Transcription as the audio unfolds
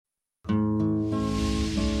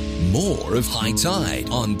more of High Tide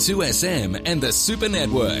on 2SM and the Super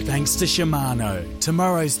Network. Thanks to Shimano.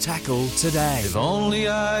 Tomorrow's tackle today. If only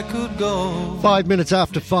I could go. 5 minutes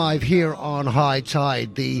after 5 here on High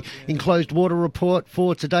Tide. The enclosed water report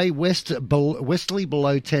for today, westerly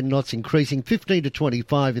below 10 knots, increasing 15 to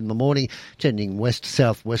 25 in the morning, tending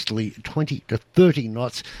west-southwesterly 20 to 30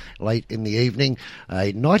 knots late in the evening.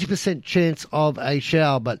 A 90% chance of a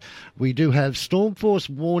shower, but we do have storm force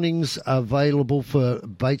warnings available for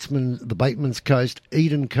the Bateman's Coast,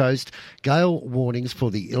 Eden Coast, gale warnings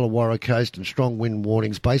for the Illawarra Coast, and strong wind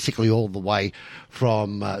warnings basically all the way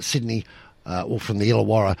from Sydney or from the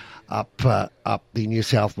Illawarra up the New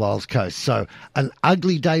South Wales coast. So an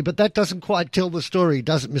ugly day, but that doesn't quite tell the story,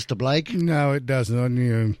 does it, Mr. Blake? No, it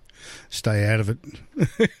doesn't. Stay out of it.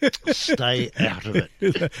 Stay out of it.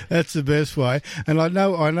 That's the best way. And I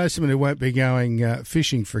know someone who won't be going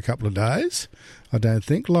fishing for a couple of days, I don't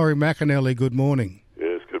think. Laurie McAnally, good morning.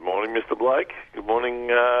 Yes, good morning, Mr. Blake. Good morning.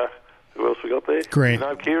 Who else we got there? Grant. You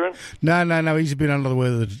know Kieran? No. He's a bit under the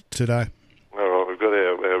weather today. All right, we've got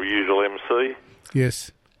our usual MC.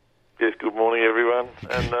 Yes. Yes, good morning, everyone.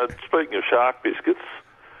 And speaking of shark biscuits...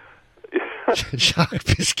 Shark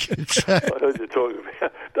biscuits. I heard you talking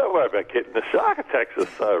about... Don't worry about getting... The shark attacks are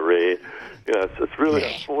so rare. It's really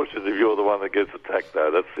unfortunate if you're the one that gets attacked,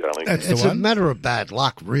 though. That's the only... It's a matter of bad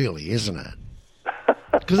luck, really, isn't it?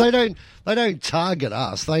 Because they don't target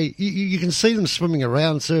us. You can see them swimming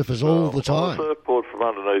around surfers all the time. On a surfboard from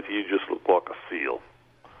underneath, you just look like a seal.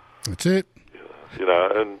 That's it.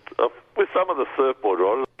 And with some of the surfboard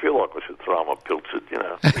riders, I feel like I should throw them a pilchard.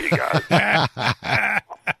 Here you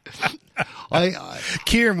go.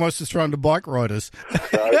 Kieran wants to throw them to bike riders.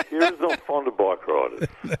 No, Kieran's not fond of bike riders.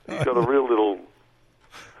 He's got a real little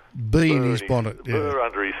bee in his bonnet. Burr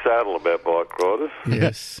under his saddle about bike riders.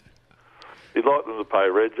 Yes. He'd like them to pay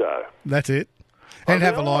rego. That's it. And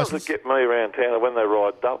have a licence. That get me around town when they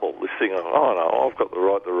ride double. This thing, I've got the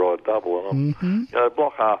right to ride double. And I'm,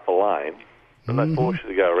 block half a lane, and they force you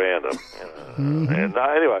to go around them. And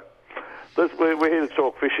anyway, we're here to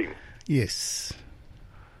talk fishing. Yes.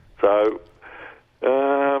 So,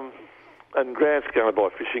 and Grant's going to buy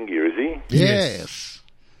fishing gear, is he? Yes.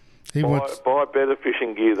 Buy better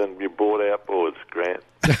fishing gear than your board outboards, Grant.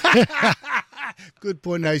 Good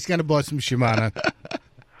point. No, he's going to buy some Shimano.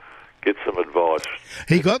 Get some advice.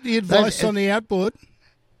 He got the advice on the outboard.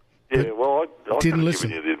 Yeah, well, I didn't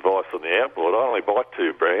listen. Give you the advice on the outboard. I only buy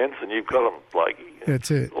 2 brands, and you've got them, Blakey.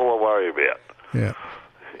 That's it. All I worry about. Yeah.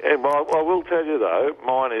 And I will tell you, though,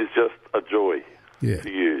 mine is just a joy to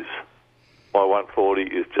use. My 140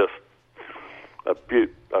 is just a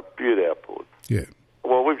beaut outboard. Yeah.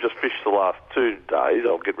 Well, we've just fished the last 2 days.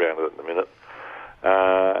 I'll get round to it in a minute.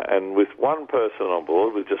 And with one person on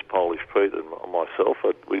board, with just Polish Pete and myself,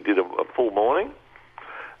 we did a full morning,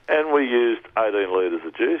 and we used 18 litres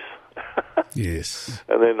of juice. Yes.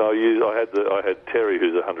 And then I had Terry,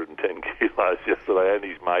 who's 110 kilos yesterday, and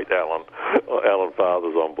his mate Alan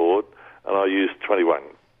Fathers on board, and I used 21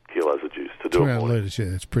 kilos of juice to do it. 21 litres, yeah,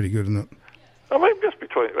 that's pretty good, isn't it? I mean, just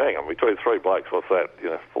between 3 blokes, what's that?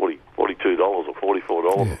 $42 or $44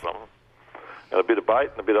 or something, and a bit of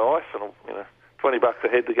bait and a bit of ice, and $20 a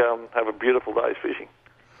head to go and have a beautiful day's fishing.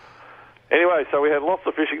 Anyway, so we had lots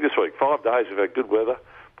of fishing this week. 5 days we've had good weather.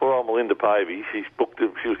 Poor old Melinda Pavey, she's booked.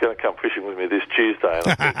 She was going to come fishing with me this Tuesday.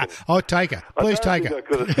 And I'll take her. Please take her. I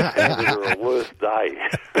could have handed her a worse day.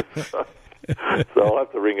 So I'll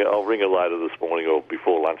have to ring her. I'll ring her later this morning or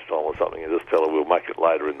before lunchtime or something and just tell her we'll make it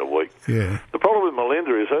later in the week. Yeah. The problem with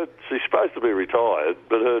Melinda is she's supposed to be retired,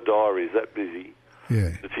 but her diary is that busy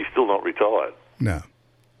that she's still not retired. No.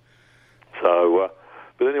 So,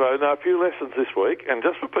 but anyway, a few lessons this week, and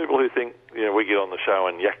just for people who think, we get on the show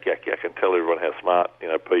and yak and tell everyone how smart,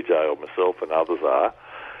 PJ or myself and others are.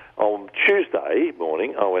 On Tuesday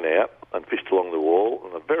morning, I went out and fished along the wall,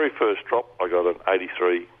 and the very first drop, I got an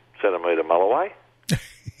 83-centimetre mulloway.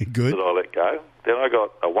 Good. That I let go. Then I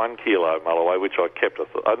got a 1 kilo mulloway, which I kept.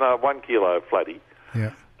 1 kilo flatty.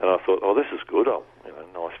 Yeah. And I thought, this is good.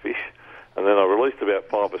 Nice fish. And then I released about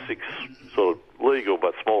 5 or 6 sort of legal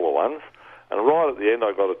but smaller ones. And right at the end,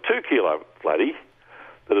 I got a 2 kilo flatty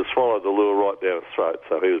that had swallowed the lure right down its throat.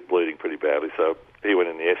 So he was bleeding pretty badly. So he went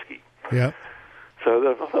in the esky. Yeah. So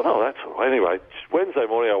I thought, that's all right. Anyway, Wednesday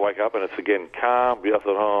morning I wake up and it's again calm. I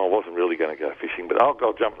thought, I wasn't really going to go fishing, but I'll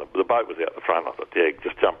jump. The boat was out the front. I thought,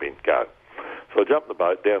 just jump in, go. So I jumped the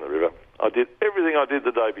boat down the river. I did everything I did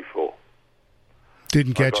the day before.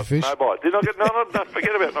 Didn't catch a fish? No bite. Did I get? No,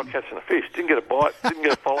 forget about not catching a fish. Didn't get a bite. Didn't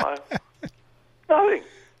get a follow. Nothing.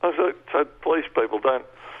 So police people don't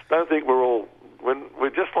think we're all. When we're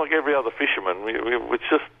just like every other fisherman.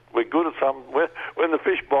 We're we're good at some. When the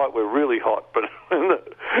fish bite, we're really hot. But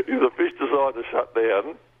if the fish decide to shut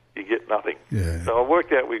down, you get nothing. Yeah. So I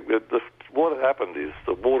worked out what had happened is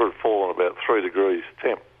the water had fallen about 3 degrees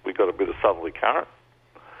temp. We got a bit of southerly current,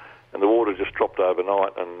 and the water just dropped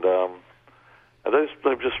overnight, and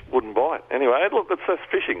they just wouldn't bite. Anyway, look, that's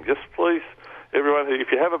fishing. Just please, everyone,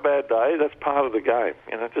 if you have a bad day, that's part of the game.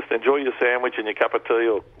 You know, just enjoy your sandwich and your cup of tea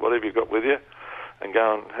or whatever you've got with you, and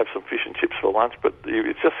go and have some fish and chips for lunch. But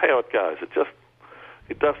it's just how it goes.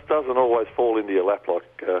 It doesn't always fall into your lap like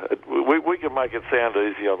we can make it sound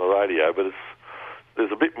easy on the radio, but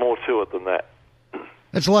there's a bit more to it than that.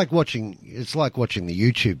 It's like watching the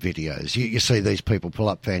YouTube videos. You see these people pull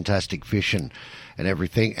up fantastic fish and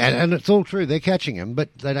everything, and it's all true. They're catching them, but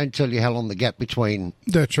they don't tell you how long the gap between.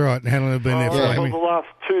 That's right. How long they've been there for? For the last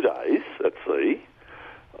 2 days at sea,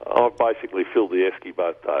 I've basically filled the esky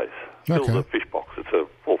both days. Filled the fish box. It's a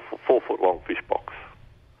 4 foot long fish box,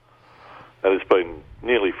 and it's been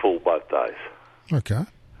nearly full both days. Okay.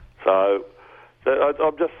 So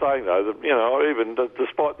I'm just saying, though, that, you know, even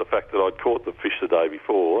despite the fact that I'd caught the fish the day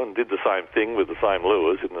before and did the same thing with the same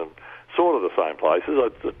lures in sort of the same places,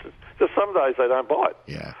 just some days they don't bite.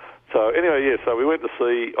 Yeah. So anyway, so we went to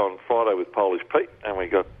sea on Friday with Polish Pete, and we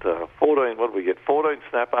got 14, what did we get? 14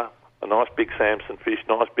 snapper, a nice big Samson fish,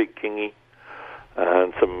 nice big kingy,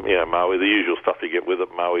 and some, you know, moe, the usual stuff you get with it,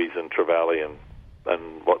 moes and trevally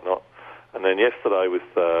and whatnot. And then yesterday with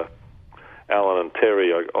Alan and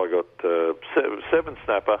Terry, I got seven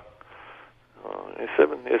snapper,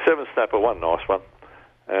 seven snapper, one nice one.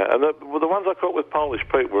 And the ones I caught with Polish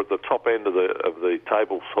Pete were at the top end of the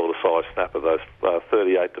table sort of size snapper, those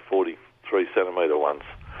 38 to 43 centimetre ones.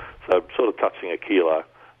 So sort of touching a kilo.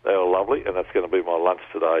 They were lovely, and that's going to be my lunch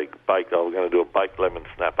today. Baked. I'm going to do a baked lemon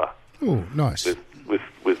snapper. Oh, nice. With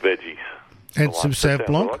veggies. And some Sauv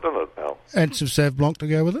Blanc. Right, doesn't it, Al? And some Sauv Blanc to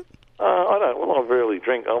go with it. I don't. Well, I rarely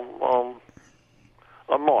drink. I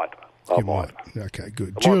might. You might. Okay,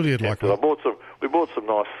 good. Julia'd like that. We bought some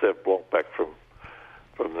nice Sauv Blanc back from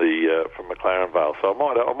McLaren Vale, so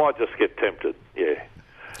I might just get tempted. Yeah.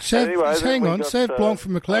 Hang on, Sauv Blanc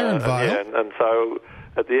from McLaren Vale. Yeah, and so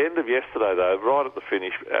at the end of yesterday, though, right at the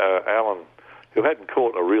finish, Alan, who hadn't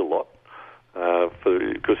caught a real lot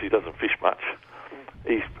because he doesn't fish much,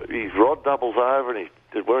 his rod doubles over and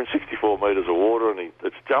we're in 64 metres of water and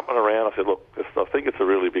it's jumping around. I said, look, I think it's a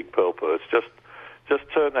really big pearl perch. Just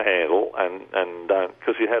turn the handle and don't,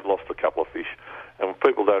 because he had lost a couple of fish. And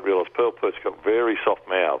people don't realise pearl perch got very soft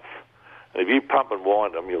mouths. And if you pump and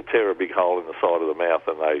wind them, you'll tear a big hole in the side of the mouth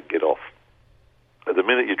and they get off. At the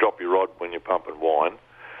minute you drop your rod when you pump and wind,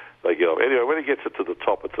 they get off. Anyway, when he gets it to the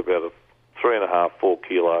top, it's about a 3.5, 4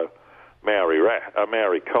 kilo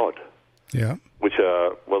Maori cod. Yeah. Which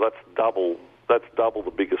that's double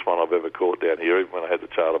the biggest one I've ever caught down here, even when I had the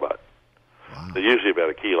charter boat. Wow. They're usually about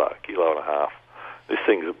a kilo and a half. This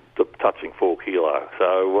thing's touching 4 kilo,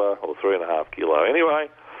 or 3.5 kilo. Anyway,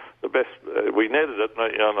 the best we netted it, and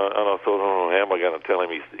I thought, how am I going to tell him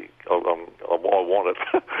I want it?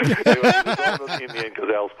 Anyway, in the end, because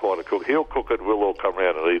Al's quite a cook, he'll cook it. We'll all come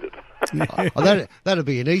round and eat it. That'd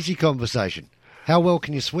be an easy conversation. How well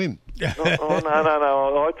can you swim? No.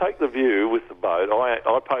 I take the view with the boat.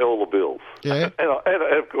 I pay all the bills. Yeah. And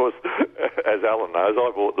of course, as Alan knows,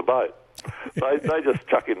 I bought the boat. They just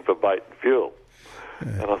chuck in for bait and fuel.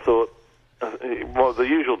 Yeah. And I thought, well, the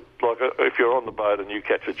usual, like if you're on the boat and you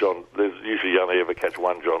catch a John, there's usually you only ever catch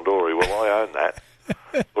one John Dory. Well, I own that.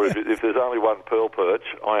 Or if there's only one pearl perch,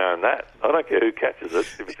 I own that. I don't care who catches it.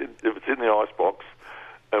 If it's in the ice box,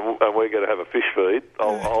 and we're going to have a fish feed,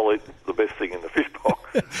 I'll eat the best thing in the fish box.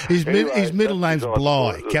 His middle name's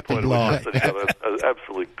Bly, Captain Bly. He's got an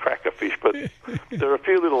absolute cracker fish, but there are a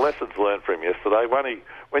few little lessons learned from him yesterday.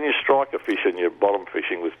 When you strike a fish and you're bottom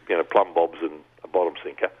fishing with plumb bobs and a bottom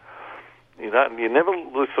sinker, you never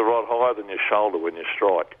lift the rod higher than your shoulder when you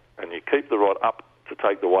strike, and you keep the rod up to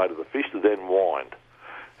take the weight of the fish to then wind.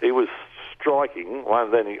 He was striking one,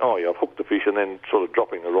 then I've hooked the fish and then sort of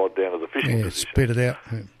dropping the rod down to the fishing position. Spit it out.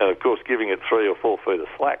 Yeah. And of course giving it 3 or 4 feet of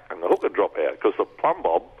slack, and the hook would drop out because the plumb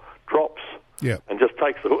bob drops and just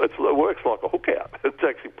takes the hook. It works like a hook out. It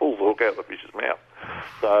actually pulls the hook out of the fish's mouth.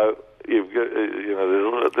 So you've got,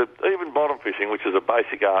 there's even bottom fishing, which is a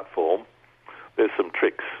basic art form, there's some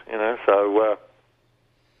tricks, so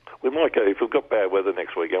we might go, if we've got bad weather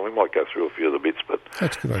next weekend, we might go through a few of the bits. But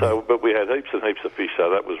that's good. But we had heaps and heaps of fish,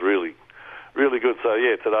 so that was really, really good. So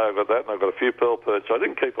yeah, today I've got that, and I've got a few pearl perch. I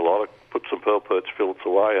didn't keep a lot. I put some pearl perch fillets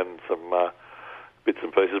away and some bits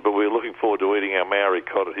and pieces. But we're looking forward to eating our Maori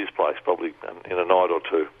cod at his place, probably in a night or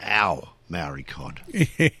two. Ow! Maori cod.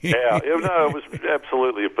 Yeah, no, it was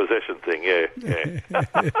absolutely a possession thing, yeah.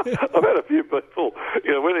 I've had a few people,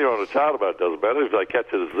 when you're on a charter boat, it doesn't matter if they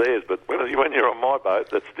catch it as theirs, but when you're on my boat,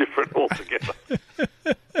 that's different altogether.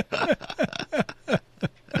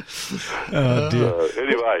 Oh, dear.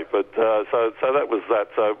 Anyway, but so that was that.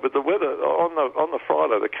 So, but the weather on the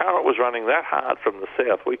Friday, the current was running that hard from the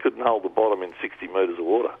south, we couldn't hold the bottom in 60 metres of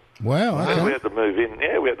water. Wow, okay. So we had to move in.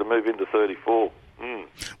 Yeah, we had to move into 34.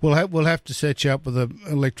 We'll have to set you up with an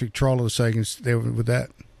electric troller so you can stay with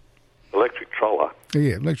that. Electric troller?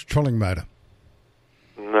 Yeah, electric trolling motor.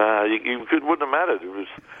 No, wouldn't have mattered. It was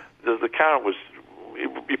the current was.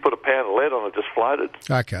 You put a pound of lead on it, just floated.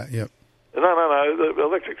 Okay, yep. No. The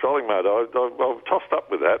electric trolling motor. I tossed up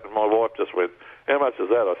with that, and my wife just went, "How much is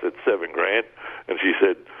that?" I said, $7,000, and she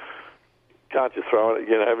said, "Can't you throw it?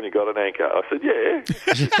 Haven't you got an anchor?" I said, "Yeah."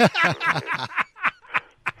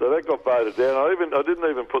 So that got voted down. I didn't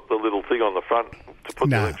even put the little thing on the front to put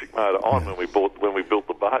the electric motor on when we built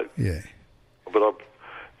the boat. Yeah. But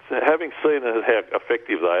having seen how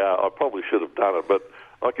effective they are, I probably should have done it. But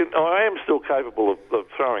I am still capable of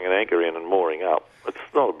throwing an anchor in and mooring up. It's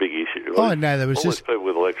not a big issue. Oh no, there was all just these people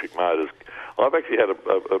with electric motors. I've actually had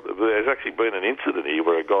there's actually been an incident here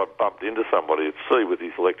where a guy bumped into somebody at sea with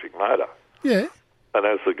his electric motor. Yeah. And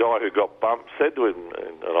as the guy who got bumped said to him,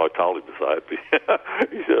 and I told him to say it,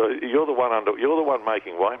 he said, "You're the one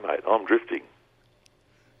making way, mate. I'm drifting."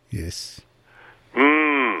 Yes.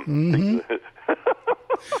 Mm-hmm.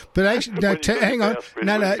 But actually, no. Hang on.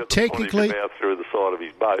 No. Technically, through the side of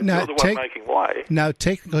his boat. No, you're the one making way. No,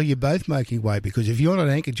 technically, you're both making way because if you're not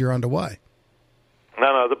anchored, you're underway.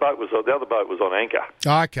 No. The other boat was on anchor.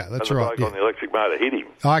 Okay, that's and the right. bloke on the electric motor hit him.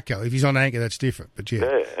 Okay, if he's on anchor, that's different. But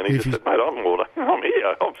yeah, and he just said, "Mate, I'm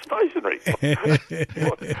here. I'm stationary.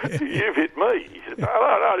 You've hit me." He said,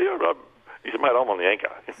 "No, you're right." He said, "Mate, I'm on the anchor.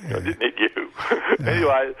 I didn't hit you."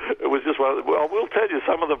 Anyway, it was just one. Well, I will tell you,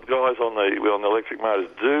 some of the guys on the electric motors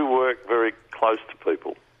do work very close to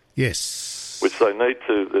people. Yes. Which they need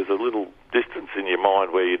to. There's a little distance in your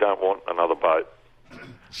mind where you don't want another boat.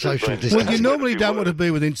 Social distance. Well, you normally don't want to be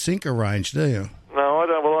within sinker range, do you? No, I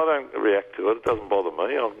don't. Well, I don't react to it. It doesn't bother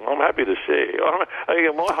me. I'm happy to share.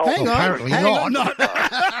 Apparently not.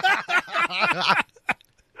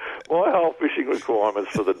 My whole fishing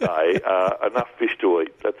requirements for the day are enough fish to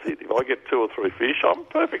eat. That's it. If I get 2 or 3 fish, I'm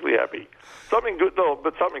perfectly happy. Something good,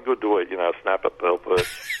 but something good to eat. Snapper, pearl perch,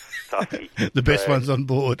 tuffy. The best ones on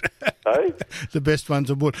board. Hey? The best ones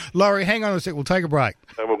on board. Laurie, hang on a sec. We'll take a break.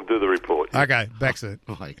 And we'll do the report. Yeah. Okay, back soon.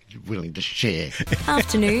 You're willing to share.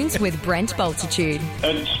 Afternoons with Brent Bultitude.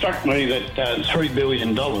 It struck me that $3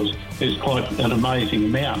 billion is quite an amazing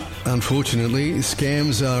amount. Unfortunately,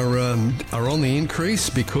 scams are on the increase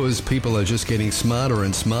because people are just getting smarter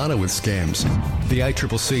and smarter with scams. The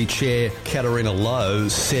ACCC chair, Katarina Lowe,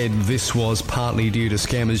 said this was partly due to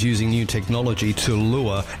scammers using new technology to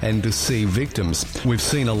lure and deceive victims. We've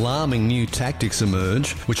seen alarming new tactics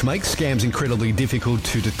emerge, which makes scams incredibly difficult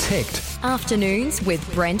to detect. Afternoons with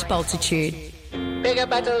Brent Bultitude. Bigger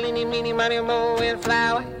battle, any, meeny, money, mo, and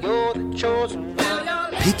flower. You're the chosen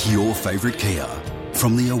one. Pick your favourite Kia.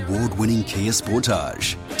 From the award-winning Kia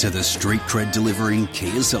Sportage to the street cred delivering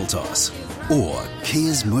Kia Seltos. Or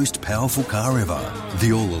Kia's most powerful car ever,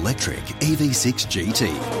 the all-electric EV6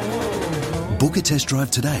 GT. Book a test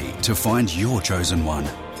drive today to find your chosen one.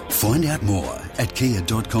 Find out more at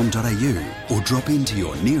kia.com.au or drop into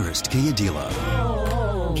your nearest Kia dealer.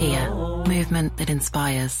 Kia, movement that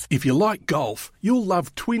inspires. If you like golf, you'll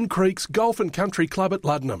love Twin Creeks Golf and Country Club at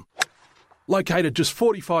Luddenham. Located just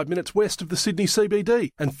 45 minutes west of the Sydney CBD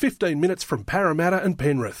and 15 minutes from Parramatta and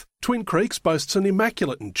Penrith, Twin Creeks boasts an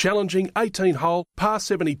immaculate and challenging 18-hole, par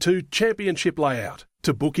 72 championship layout.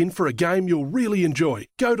 To book in for a game you'll really enjoy,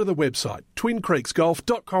 go to the website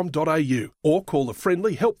twincreeksgolf.com.au or call the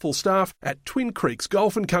friendly, helpful staff at Twin Creeks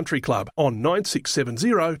Golf and Country Club on 9670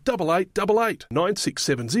 8888.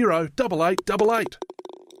 9670 8888.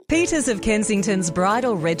 Peters of Kensington's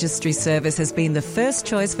bridal registry service has been the first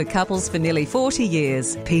choice for couples for nearly 40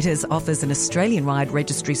 years. Peters offers an Australian-wide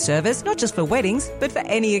registry service, not just for weddings, but for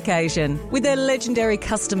any occasion. With their legendary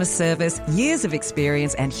customer service, years of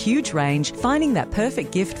experience and huge range, finding that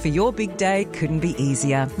perfect gift for your big day couldn't be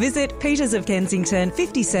easier. Visit Peters of Kensington,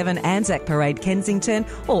 57 Anzac Parade, Kensington,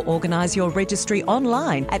 or organise your registry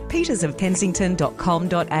online at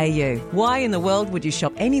petersofkensington.com.au. Why in the world would you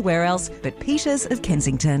shop anywhere else but Peters of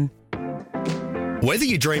Kensington? Whether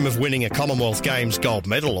you dream of winning a Commonwealth Games gold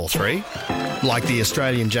medal or 3, like the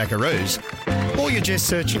Australian Jackaroos, or you're just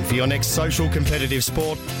searching for your next social competitive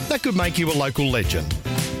sport that could make you a local legend,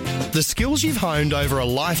 the skills you've honed over a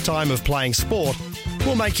lifetime of playing sport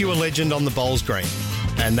will make you a legend on the Bowls Green.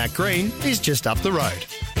 And that green is just up the road.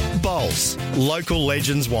 Bowls, local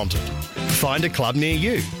legends wanted. Find a club near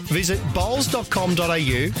you. Visit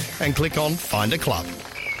bowls.com.au and click on Find a Club.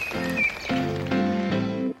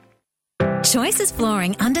 Choices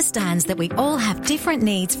Flooring understands that we all have different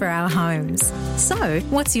needs for our homes. So,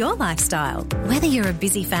 what's your lifestyle? Whether you're a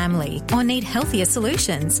busy family or need healthier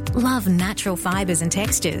solutions, love natural fibres and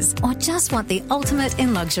textures, or just want the ultimate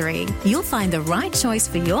in luxury, you'll find the right choice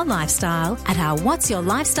for your lifestyle at our What's Your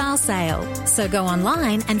Lifestyle sale. So go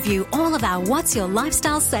online and view all of our What's Your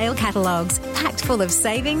Lifestyle sale catalogues, packed full of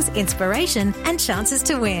savings, inspiration and chances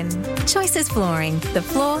to win. Choices Flooring, the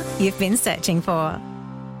floor you've been searching for.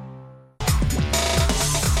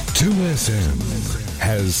 2SM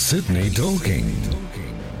has Sydney talking.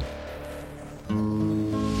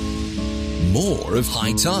 More of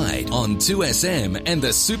High Tide on 2SM and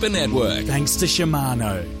the Super Network. Thanks to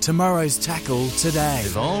Shimano. Tomorrow's tackle today.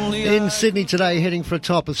 In Sydney today, heading for a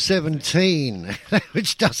top of 17,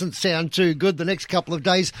 which doesn't sound too good. The next couple of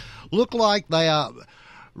days look like they are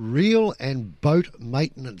reel and boat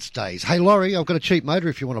maintenance days. Hey, Laurie, I've got a cheap motor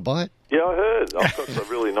if you want to buy it. Yeah, I heard. I've got a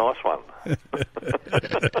really nice one.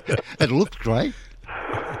 It looks great.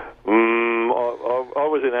 I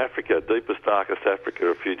was in Africa, deepest, darkest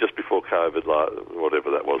Africa, just before COVID,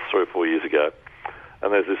 whatever that was, 3 or 4 years ago.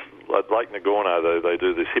 And there's this, at Lake Nagorno, they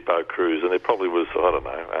do this hippo cruise, and there probably was,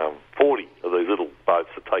 40 of these little boats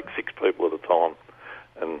that take 6 people at a time.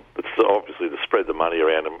 And it's obviously to spread the money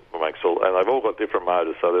around and and they've all got different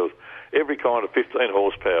motors. So there was every kind of 15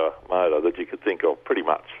 horsepower motor that you could think of, pretty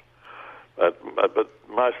much. But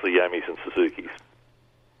mostly Yamis and Suzukis,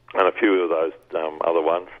 and a few of those other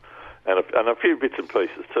ones, and a few bits and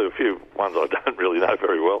pieces too. A few ones I don't really know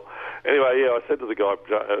very well. Anyway, I said to the guy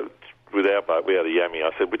with our boat, we had a Yami.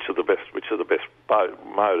 I said, which are the best boat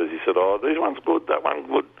motors? He said, this one's good, that one's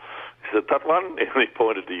good. He said, that one? And he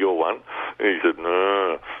pointed to your one, and he said,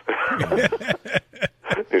 no.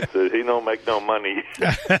 He said, he don't make no money.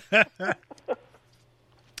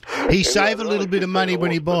 He save a little bit of money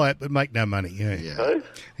when he buy it, but make no money. Yeah.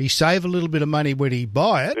 He save a little bit of money when he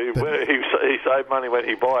buy it. He saved money when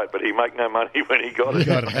he buy it, but he make no money when he got it.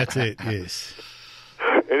 That's it, yes.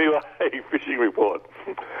 Anyway, fishing report.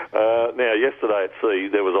 Now, yesterday at sea,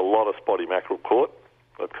 there was a lot of spotty mackerel caught.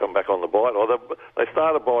 They've come back on the bite. They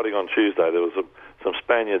started biting on Tuesday. There was some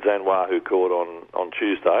Spaniards and wahoo caught on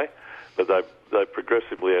Tuesday, but they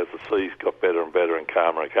progressively, as the seas got better and better and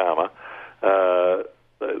calmer,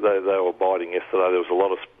 they were biting yesterday. There was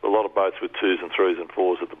a lot of boats with 2s and 3s and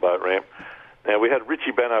 4s at the boat ramp. Now, we had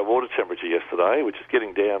Richie Bano water temperature yesterday, which is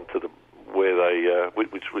getting down to where they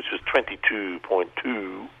which was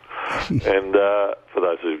 22.2. And for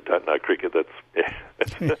those who don't know cricket, I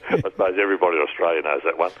suppose everybody in Australia knows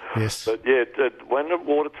that one. Yes. But when the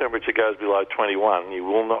water temperature goes below 21, you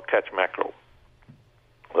will not catch mackerel.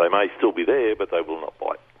 They may still be there, but they will not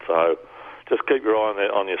bite. So just keep your eye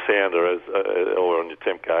on your sounder or on your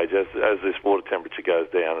temp gauge as this water temperature goes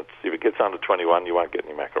down. If it gets under 21, you won't get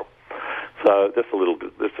any mackerel. So just a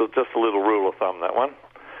little rule of thumb, that one.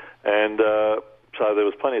 And so there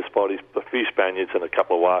was plenty of spotties, a few Spaniards and a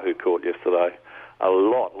couple of wahoo caught yesterday. A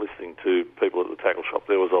lot, listening to people at the tackle shop,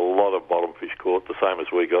 there was a lot of bottom fish caught, the same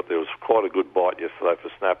as we got. There was quite a good bite yesterday for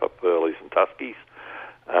snapper, pearlies and tuskies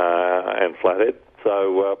and flathead.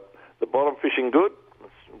 So the bottom fishing good,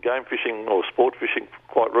 game fishing or sport fishing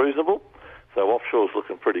quite reasonable. So offshore's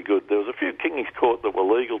looking pretty good. There was a few kingies caught that were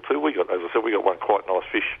legal too. As I said, we got one quite nice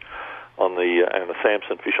fish on and a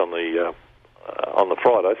Samson fish on the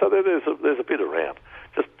Friday. So there's a bit around.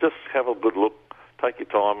 Just have a good look. Take your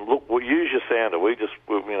time. Look, use your sounder. Where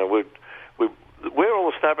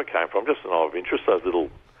all the snapper came from, just an eye of interest. Those little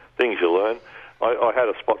things you learn. I had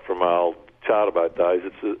a spot from my old charter boat days.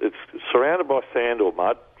 It's surrounded by sand or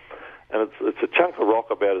mud, and it's a chunk of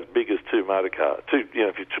rock about as big as two motor cars. If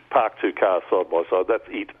you park 2 cars side by side, that's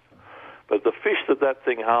it. But the fish that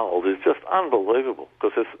thing holds is just unbelievable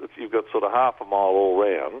because you've got sort of half a mile all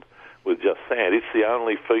round with just sand. It's the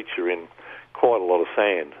only feature in quite a lot of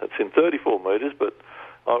sand. It's in 34 metres, but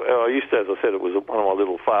I used to, as I said, it was one of my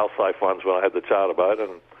little fail-safe ones when I had the charter boat,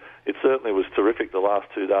 and it certainly was terrific the last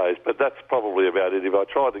 2 days, but that's probably about it. If I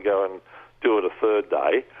tried to go and do it a third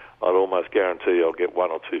day, I'd almost guarantee I'll get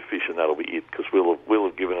 1 or 2 fish, and that'll be it, because we'll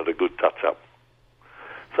have given it a good touch-up.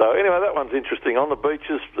 So anyway, that one's interesting. On the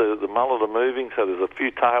beaches, the mullet are moving, so there's a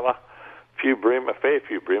few tailor, a fair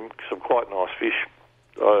few brim, some quite nice fish.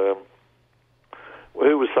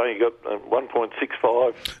 Who was saying you got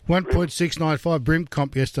 1.65? 1.695 brim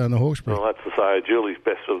comp yesterday on the Hawkesbury. Well, that's to say Julie's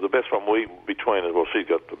the best one between us. Well, she's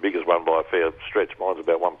got the biggest one by a fair stretch. Mine's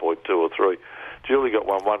about 1.2 or 3. Julie got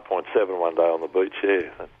 1.7 one day on the beach.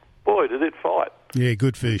 Yeah, boy, did it fight! Yeah,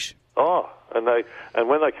 good fish. Oh, and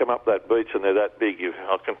when they come up that beach and they're that big,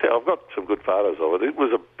 I can tell. I've got some good photos of it. It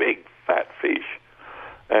was a big, fat fish,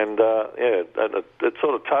 and it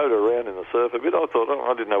sort of towed around in the surf a bit. I thought,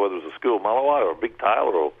 I didn't know whether it was a school mulloway or a big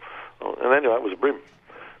tailor, and anyway, it was a bream.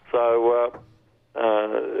 So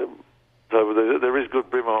there is good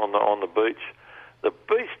bream on the beach. The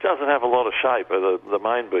beach doesn't have a lot of shape. The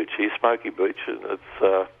main beach here, Smoky Beach, and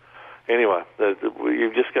it's. Anyway,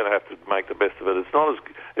 you're just going to have to make the best of it. It's not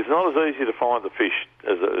as easy to find the fish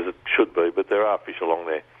as it should be, but there are fish along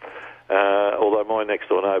there. Although my next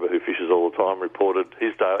door neighbour, who fishes all the time, reported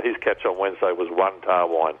his catch on Wednesday was 1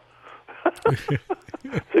 tarwine. So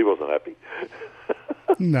he wasn't happy.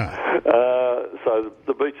 No. So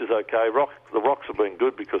the beach is okay. The rocks have been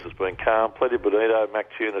good because it's been calm. Plenty of bonito, mac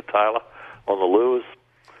tuna, tailor on the lures.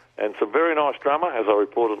 And some very nice drummer, as I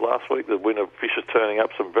reported last week. The winter fish is turning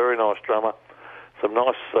up. Some very nice drummer. Some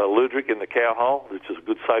nice ludric in the cow hole, which is a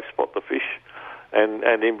good safe spot to fish. And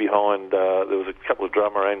in behind, there was a couple of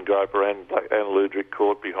drummer and groper and ludric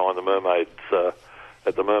caught behind the mermaids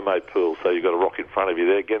at the mermaid pool. So you've got a rock in front of you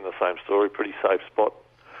there. Again, the same story. Pretty safe spot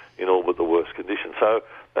in all but the worst conditions. So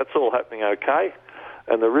that's all happening okay.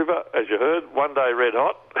 And the river, as you heard, one day red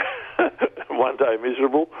hot, one day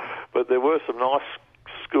miserable. But there were some nice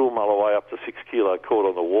school mulloway up to 6 kilo caught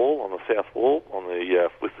on the wall, on the south wall,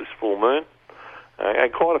 with this full moon,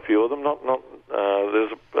 and quite a few of them.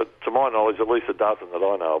 There's to my knowledge at least a dozen that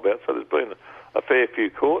I know about. So there's been a fair few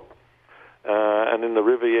caught, and in the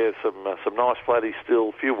river, some nice flatties still,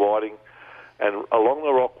 a few whiting, and along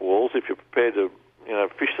the rock walls, if you're prepared to,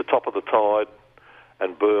 fish the top of the tide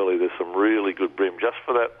and burley, there's some really good bream just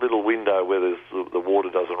for that little window where the water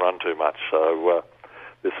doesn't run too much. So.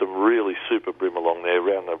 There's some really super bream along there,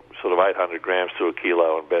 around the sort of 800 grams to a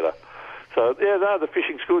kilo and better. So the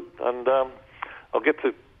fishing's good, and I'll get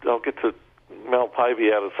to Mel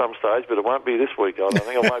Pavey out at some stage, but it won't be this week. I don't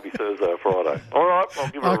think. It might be Thursday or Friday. All right, I'll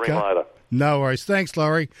give her a ring later. No worries. Thanks,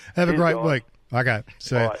 Laurie. Have a great week. Okay,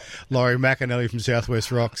 so Bye. Laurie McAnally from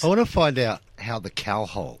Southwest Rocks. I want to find out how the cow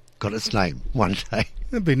hole got its name one day.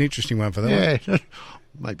 That'd be an interesting one for that one.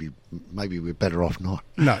 Maybe we're better off not.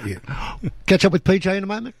 Not yet. Catch up with PJ in a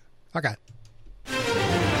moment. Okay.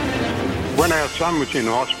 When our son was in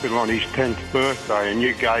hospital on his 10th birthday and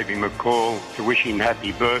you gave him a call to wish him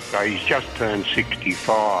happy birthday, he's just turned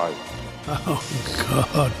 65. Oh,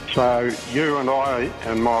 God. So you and I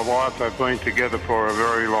and my wife have been together for a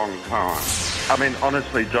very long time. I mean,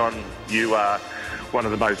 honestly, John, you are one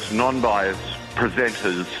of the most non-biased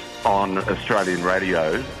presenters on Australian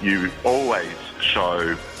radio. You always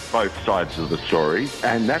show both sides of the story,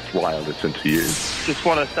 and that's why I listen to you. Just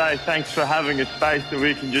want to say thanks for having a space that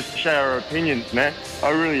we can just share our opinions, man. I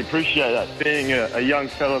really appreciate that. Being a young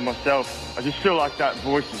fella myself, I just feel like that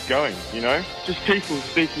voice is going, Just people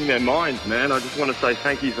speaking their minds, man. I just want to say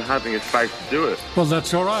thank you for having a space to do it. Well,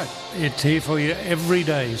 that's all right. It's here for you every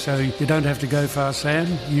day, so you don't have to go far,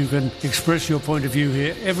 Sam. You can express your point of view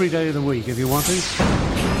here every day of the week if you want to.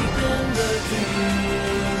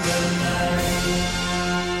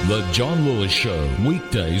 The John Lewis Show,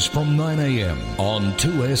 weekdays from 9 a.m. on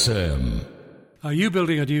 2SM. Are you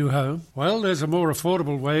building a new home? Well, there's a more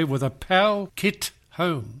affordable way with a PAL Kit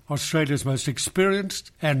Home, Australia's most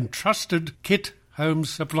experienced and trusted kit home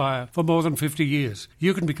supplier for more than 50 years.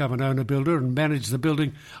 You can become an owner-builder and manage the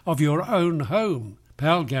building of your own home.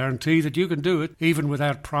 PAL guarantee that you can do it even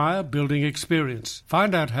without prior building experience.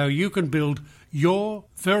 Find out how you can build your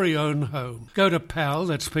very own home. Go to PAL,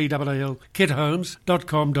 that's P-A-L,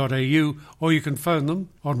 kithomes.com.au, or you can phone them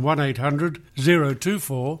on 1800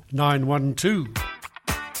 024 912.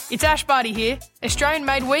 It's Ash Barty here. Australian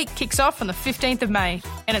Made Week kicks off on the 15th of May,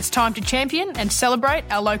 and it's time to champion and celebrate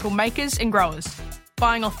our local makers and growers.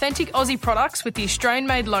 Buying authentic Aussie products with the Australian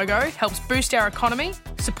Made logo helps boost our economy,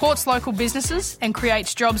 supports local businesses and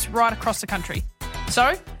creates jobs right across the country.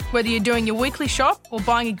 So, whether you're doing your weekly shop or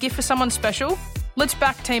buying a gift for someone special, let's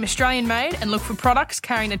back Team Australian Made and look for products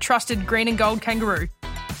carrying the trusted green and gold kangaroo.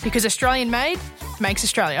 Because Australian Made makes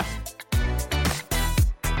Australia.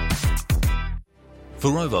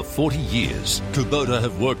 For over 40 years, Kubota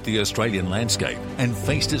have worked the Australian landscape and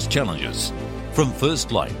faced its challenges. From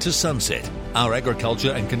first light to sunset, our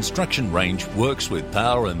agriculture and construction range works with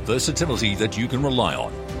power and versatility that you can rely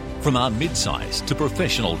on. From our mid-size to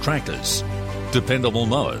professional tractors, dependable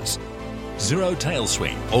mowers, zero tail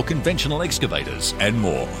swing or conventional excavators, and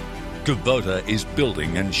more. Kubota is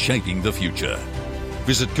building and shaping the future.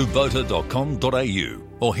 Visit kubota.com.au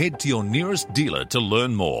or head to your nearest dealer to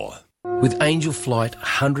learn more. With Angel Flight,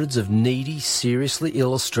 hundreds of needy, seriously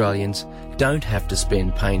ill Australians don't have to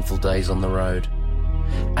spend painful days on the road.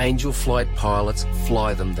 Angel Flight pilots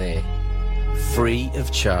fly them there, free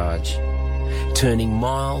of charge, turning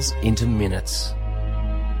miles into minutes.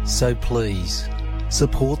 So please,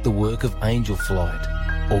 support the work of Angel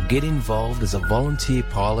Flight or get involved as a volunteer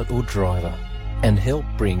pilot or driver and help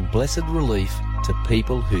bring blessed relief to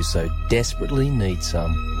people who so desperately need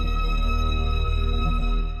some.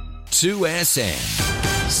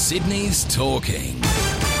 2SM. Sydney's talking.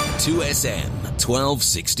 2SM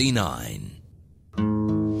 1269.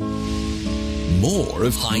 More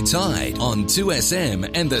of High Tide on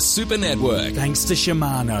 2SM and the Super Network. Thanks to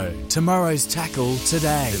Shimano. Tomorrow's tackle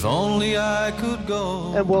today. If only I could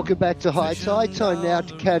go. And welcome back to High Tide. Time now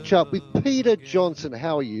to catch up with Peter Johnson.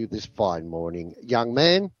 How are you this fine morning, young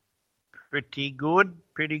man? Pretty good.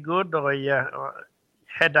 I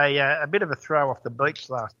had a bit of a throw off the beach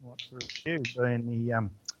last night for a few, being the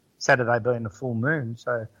Saturday being the full moon.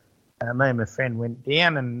 So me and my friend went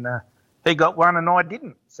down and he got one and I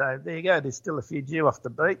didn't. So there you go. There's still a few due off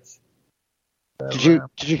the beach. So,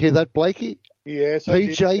 Did you hear that, Blakey? Yes,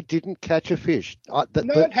 PJ didn't catch a fish.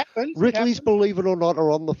 It happens. Ridley's, believe it or not,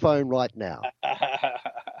 are on the phone right now.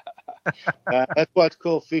 That's why it's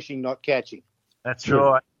called fishing, not catching. That's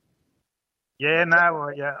right. Yeah,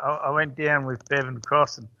 I went down with Bevan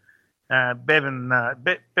Cross and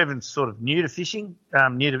Bevan's sort of new to fishing,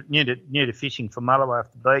 new to fishing for mulloway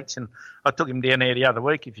off the beach, and I took him down there the other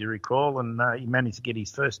week, if you recall, and he managed to get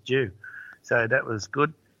his first due, so that was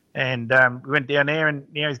good. And we went down there, and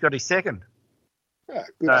now he's got his second. Oh,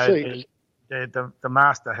 good to see. The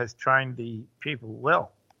master has trained the pupil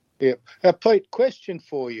well. Yeah. Pete, question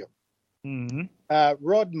for you. Mm-hmm.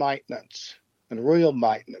 Rod maintenance and reel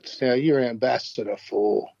maintenance. Now, you're ambassador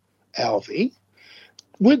for Alvey.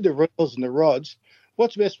 With the reels and the rods,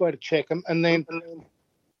 what's the best way to check them? And then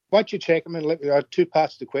once you check them, and let me know, two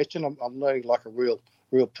parts of the question. I'm learning like a real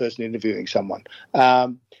person interviewing someone.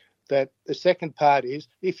 That the second part is,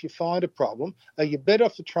 if you find a problem, are you better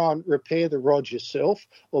off to try and repair the rods yourself,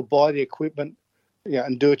 or buy the equipment,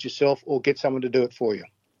 and do it yourself, or get someone to do it for you?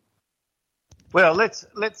 Well, let's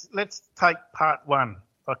take part one,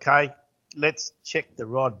 okay? Let's check the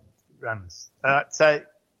rod runners. So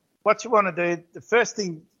what you want to do, the first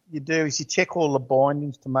thing you do is you check all the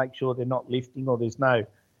bindings to make sure they're not lifting or there's no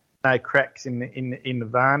cracks in the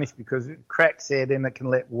varnish, because if it cracks there, then it can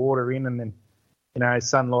let water in and then,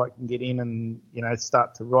 sunlight can get in and,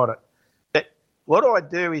 start to rot it. But what I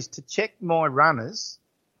do is to check my runners,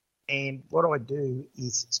 and what I do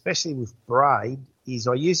is, especially with braid, is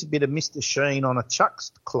I use a bit of Mr. Sheen on a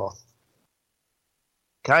chucks cloth.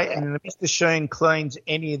 Okay, and the Mr. Sheen cleans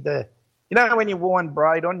any of the, when you wind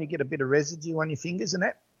braid on, you get a bit of residue on your fingers and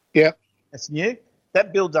that? Yeah. That's new.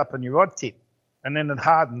 That builds up on your rod tip, and then it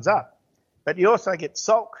hardens up. But you also get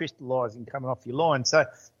salt crystallising coming off your line. So a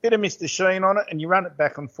bit of Mr. Sheen on it, and you run it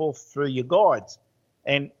back and forth through your guides.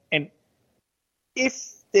 And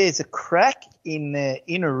if there's a crack in the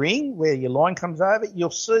inner ring where your line comes over,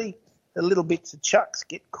 you'll see the little bits of chucks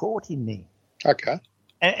get caught in there. Okay.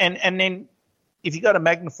 And then if you've got a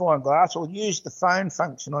magnifying glass, or use the phone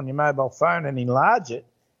function on your mobile phone and enlarge it,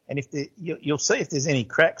 and you'll see if there's any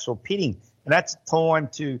cracks or pitting, and that's time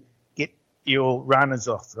to get your runners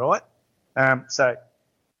off, right? So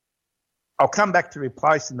I'll come back to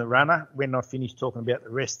replacing the runner when I finish talking about the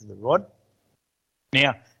rest of the rod.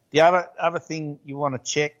 Now, the other thing you want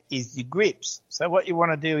to check is your grips. So what you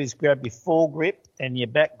want to do is grab your foregrip and your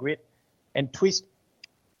back grip and twist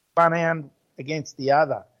one hand against the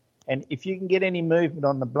other. And if you can get any movement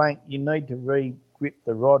on the blank, you need to re-grip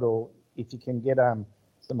the rod, or if you can get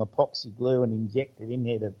some epoxy glue and inject it in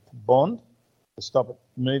there to bond, to stop it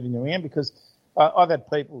moving around, because I've had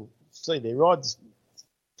people see their rods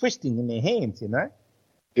twisting in their hands,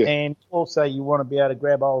 Yeah. And also you want to be able to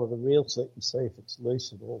grab hold of the reel seat and see if it's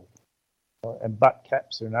loose at all. And butt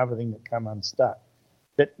caps are another thing that come unstuck.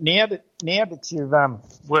 But now that you've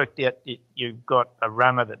worked out that you've got a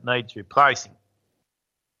runner that needs replacing,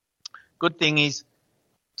 good thing is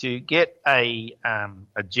to get a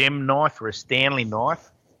gem knife or a Stanley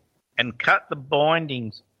knife and cut the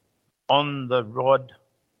bindings on the rod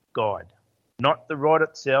guide. Not the rod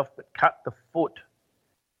itself, but cut the foot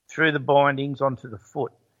through the bindings onto the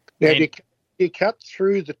foot. Now, do you cut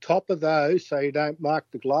through the top of those so you don't mark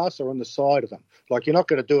the glass, or on the side of them? Like, you're not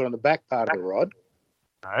going to do it on the back part of the rod.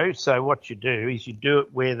 No, so what you do is you do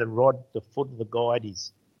it where the foot of the guide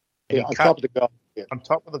is. Yeah, on top of the guide. Yeah. On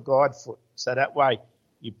top of the guide foot. So that way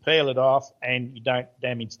you peel it off and you don't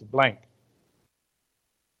damage the blank.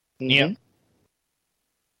 Mm-hmm. Now,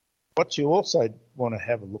 what you also want to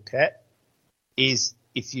have a look at is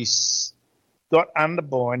if you got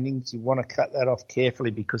underbindings, you want to cut that off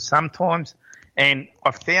carefully because sometimes, and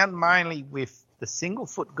I've found mainly with the single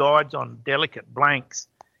foot guides on delicate blanks,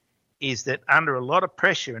 is that under a lot of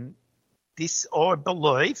pressure, and this I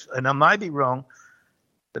believe, and I may be wrong,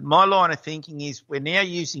 but my line of thinking is we're now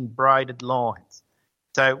using braided lines.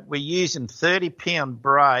 So we're using 30-pound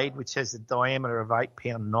braid, which has a diameter of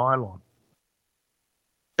 8-pound nylon.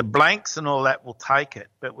 The blanks and all that will take it,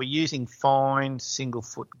 but we're using fine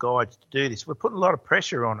single-foot guides to do this. We're putting a lot of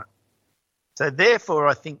pressure on it. So therefore,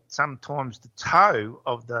 I think sometimes the toe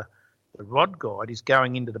of the rod guide is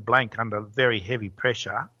going into the blank under very heavy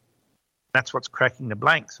pressure. That's what's cracking the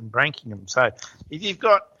blanks and breaking them. So if you've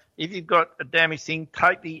got a damaged thing,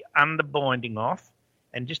 take the underbinding off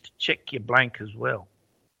and just check your blank as well.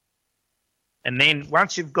 And then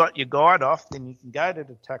once you've got your guide off, then you can go to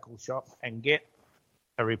the tackle shop and get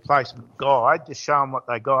a replacement guide, just show them what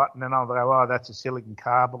they got, and then they'll go, oh, that's a silicon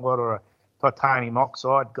carbide or a titanium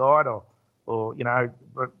oxide guide or you know,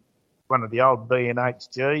 one of the old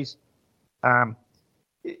B&HGs.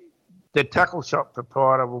 The tackle shop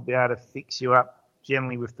proprietor will be able to fix you up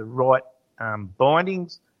generally with the right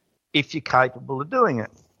bindings if you're capable of doing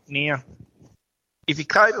it. Now, if you're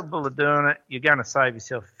capable of doing it, you're going to save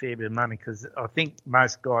yourself a fair bit of money because I think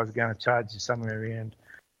most guys are going to charge you somewhere around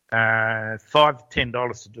 $5 to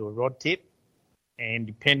 $10 to do a rod tip, and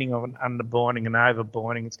depending on underbinding and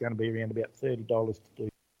overbinding, it's going to be around about $30 to do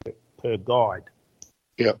per guide.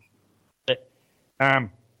 Yep. But,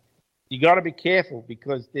 you got to be careful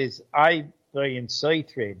because there's A, B, and C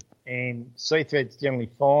thread, and C thread's generally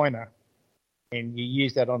finer, and you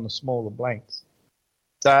use that on the smaller blanks.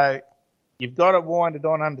 So you've got to wind it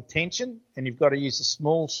on under tension, and you've got to use a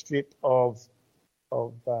small strip of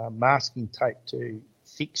masking tape to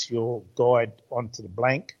fix your guide onto the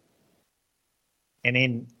blank. And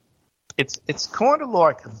then it's kind of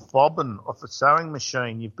like a bobbin off a sewing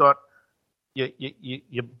machine. You've got your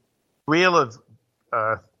reel of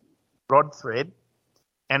rod thread,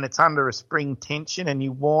 and it's under a spring tension, and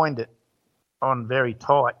you wind it on very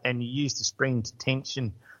tight, and you use the spring to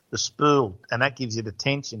tension the spool, and that gives you the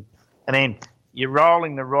tension. And then you're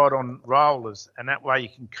rolling the rod on rollers, and that way you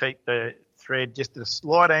can keep the thread just at a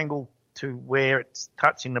slight angle to where it's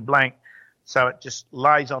touching the blank, so it just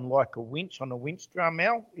lays on like a winch on a winch drum,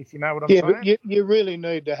 Al, if you know what I'm saying. Yeah, but you really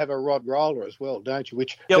need to have a rod roller as well, don't you?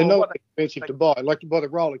 Which they're not expensive to buy. Like you buy the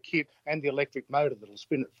roller kit and the electric motor that'll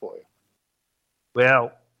spin it for you.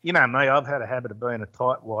 Well, you know me, I've had a habit of being a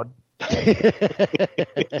tightwad.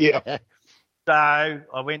 Yeah. So I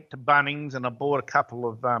went to Bunnings and I bought a couple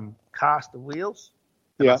of caster wheels.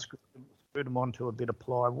 And I screwed them onto a bit of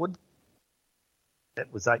plywood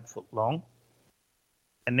that was 8 foot long.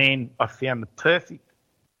 And then I found the perfect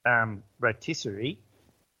rotisserie,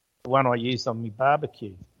 the one I used on my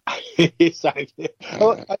barbecue. I hate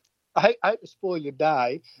to spoil your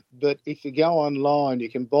day, but if you go online, you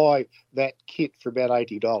can buy that kit for about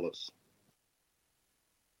 $80.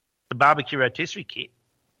 The barbecue rotisserie kit?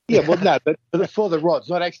 Yeah, well, no, but for the rods,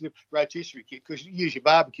 not actually the rotisserie kit, because you use your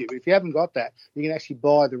barbecue. But if you haven't got that, you can actually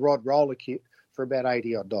buy the rod roller kit for about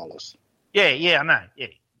 $80. Yeah, I know. Yeah,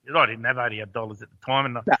 I didn't have $80 at the time,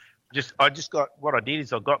 and I just got what I did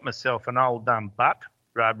is I got myself an old butt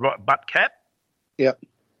cap. Yep.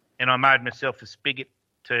 And I made myself a spigot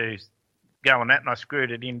to go on that, and I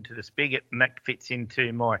screwed it into the spigot, and that fits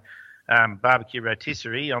into my barbecue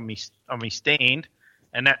rotisserie on my stand,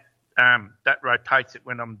 and that rotates it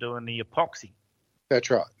when I'm doing the epoxy. That's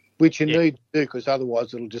right, which you need to do because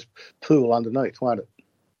otherwise it'll just pool underneath, won't it?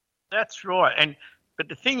 That's right, but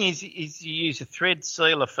the thing is you use a thread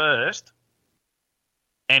sealer first,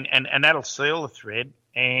 and that'll seal the thread,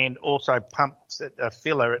 and also pumps a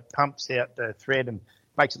filler. It pumps out the thread and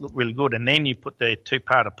makes it look really good, and then you put the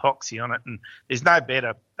 2-part epoxy on it, and there's no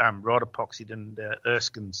better rod epoxy than Jack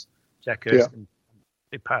Erskine's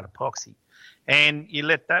 2-part epoxy. And you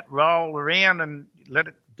let that roll around and let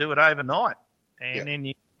it do it overnight, and then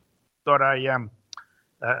you've got a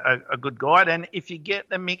good guide. And if you get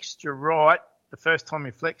the mixture right, the first time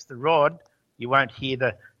you flex the rod, you won't hear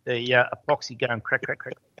the epoxy going crack, crack,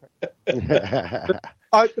 crack, crack.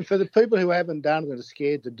 For the people who haven't done it and are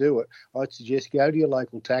scared to do it, I'd suggest go to your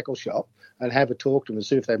local tackle shop and have a talk to them and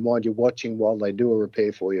see if they mind you watching while they do a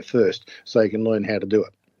repair for you first, so you can learn how to do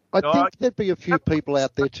it. I think there'd be a few people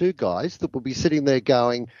out there too, guys, that will be sitting there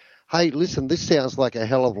going, hey, listen, this sounds like a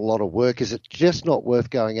hell of a lot of work. Is it just not worth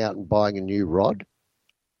going out and buying a new rod?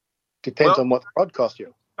 Depends on what the rod costs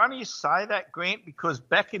you. Funny you say that, Grant, because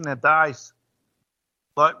back in the days,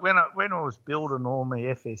 like when I was building all my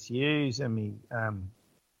FSUs and my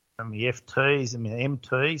FTs and my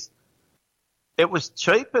MTs, it was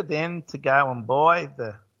cheaper then to go and buy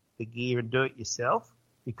the gear and do it yourself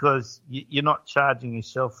because you're not charging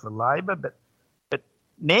yourself for labour. But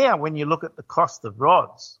now when you look at the cost of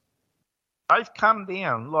rods, they've come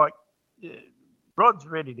down like rods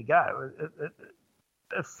ready to go.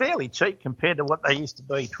 Are fairly cheap compared to what they used to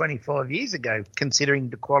be 25 years ago, considering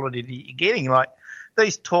the quality that you're getting. Like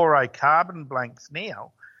these Toro carbon blanks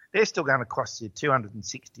now, they're still going to cost you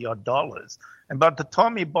 $260 and by the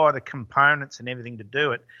time you buy the components and everything to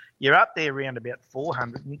do it, you're up there around about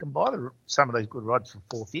 $400, and you can buy some of those good rods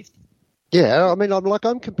for $450. Yeah, I mean,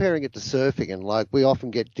 I'm comparing it to surfing, and like we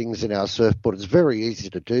often get dings in our surfboard. It's very easy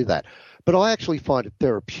to do that, but I actually find it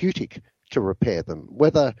therapeutic to repair them.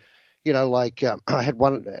 Whether, I had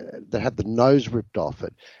one that had the nose ripped off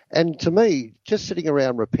it, and to me, just sitting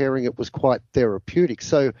around repairing it was quite therapeutic.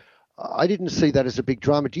 So I didn't see that as a big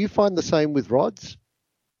drama. Do you find the same with rods?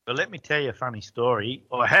 Well, let me tell you a funny story.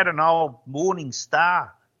 I had an old Morning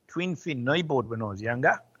Star twin fin kneeboard when I was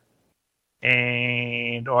younger,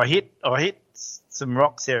 and I hit some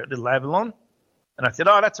rocks there at Little Avalon, and I said,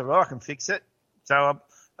 "Oh, that's all right, I can fix it." So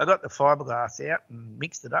I got the fiberglass out and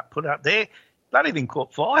mixed it up, put it up there. Bloody thing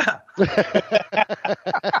caught fire.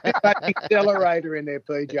 Accelerator in there,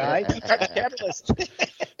 PJ. Catalyst.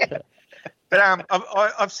 But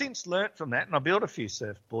I've since learnt from that, and I built a few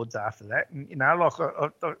surfboards after that. And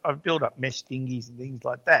I've built up mesh dinghies and things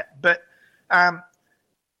like that. But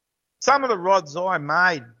some of the rods I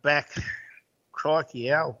made back, crikey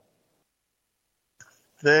hell,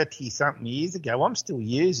 30-something years ago, I'm still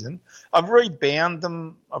using. I've rebound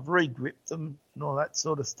them, I've re-gripped them, and all that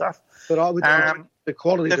sort of stuff. But I would say the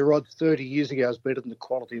quality of the rods 30 years ago is better than the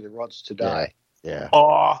quality of the rods today. Yeah.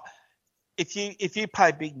 Oh, if you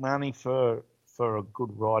pay big money for a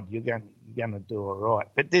good rod, you're going to do all right.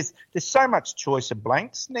 But there's so much choice of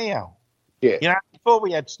blanks now. Yeah. Before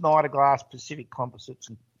we had Snyder Glass, Pacific Composites,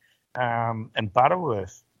 and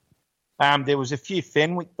Butterworth. There was a few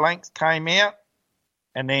Fenwick blanks came out,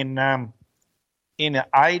 and then in the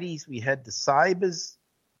 80s we had the Sabres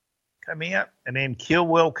come out, and then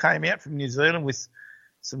Kilwell came out from New Zealand with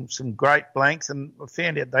some great blanks, and I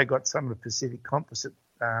found out they got some of the Pacific Composite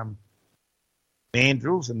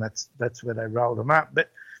mandrels, and that's where they rolled them up. But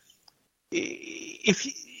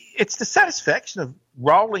it's the satisfaction of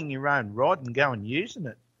rolling your own rod and going using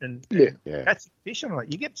it, and that's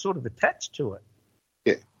efficient. You get sort of attached to it.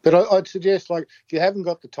 Yeah, but I'd suggest, like, if you haven't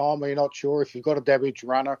got the time or you're not sure, if you've got a damaged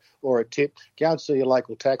runner or a tip, go and see your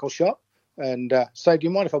local tackle shop and say, do you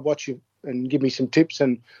mind if I watch you and give me some tips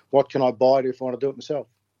and what can I buy if I want to do it myself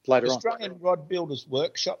later on? Australian Rod Builders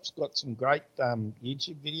Workshop's got some great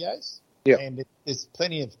YouTube videos. Yeah. And there's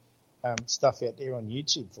plenty of stuff out there on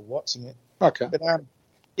YouTube for watching it. Okay. But,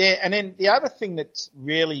 and then the other thing that's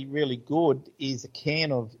really, really good is a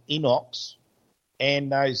can of Inox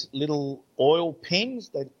and those little oil pens.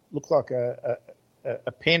 They look like a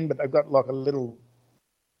pen, but they've got like a little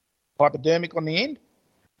hypodermic on the end.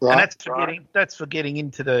 Right. And that's for getting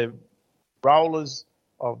into the rollers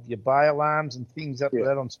of your bail arms and things up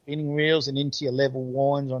that on spinning reels and into your level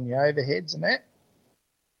winds on your overheads and that.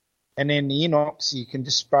 And then the Inox, you can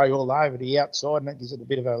just spray all over the outside, and that gives it a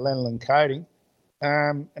bit of a lanolin coating.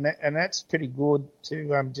 And that's pretty good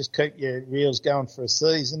to just keep your reels going for a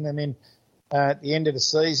season. And then at the end of the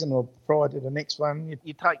season or prior to the next one,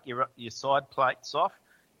 you take your side plates off,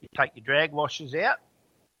 you take your drag washers out,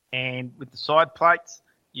 and with the side plates,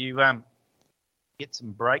 you get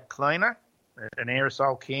some brake cleaner, an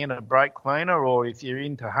aerosol can of brake cleaner, or if you're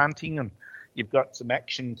into hunting and you've got some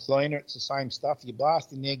Action Cleaner, it's the same stuff. You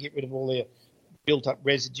blast in there, get rid of all the built-up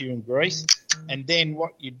residue and grease, and then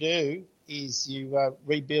what you do is you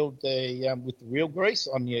rebuild with the reel grease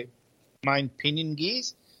on your main pinion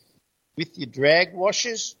gears with your drag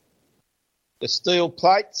washers, the steel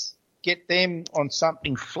plates, get them on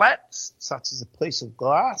something flat, such as a piece of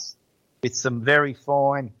glass, with some very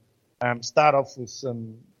fine, start off with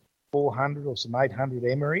some 400 or some 800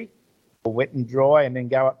 emery, or wet and dry, and then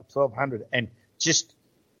go up to 1200, and just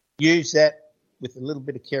use that with a little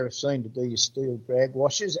bit of kerosene to do your steel drag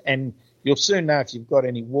washers, and you'll soon know if you've got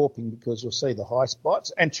any warping because you'll see the high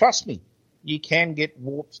spots. And trust me, you can get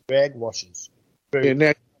warped drag washers.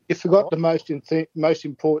 Now, you forgot the most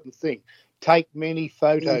important thing. Take many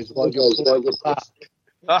photos while you're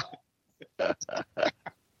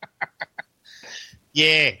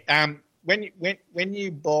Yeah. When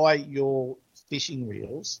you buy your fishing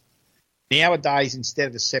reels, nowadays, instead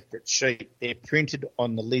of a separate sheet, they're printed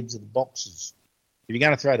on the lids of the boxes. If you're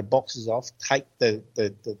going to throw the boxes off, take the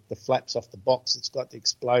flaps off the box that's got the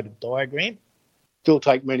exploded diagram. Still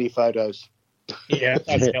take many photos. Yeah, it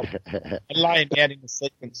does help. And lay them out in the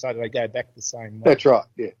sequence so they go back the same way. That's right,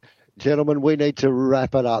 yeah. Gentlemen, we need to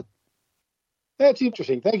wrap it up. That's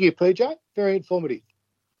interesting. Thank you, PJ. Very informative.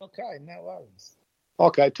 Okay, no worries.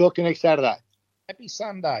 Okay, talk to you next Saturday. Happy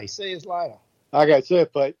Sunday. See you later. Okay, see you,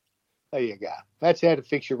 Pete. There you go. That's how to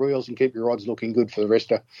fix your reels and keep your odds looking good for the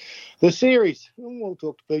rest of the series. And we'll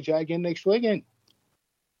talk to PJ again next weekend.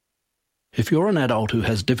 If you're an adult who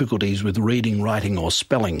has difficulties with reading, writing or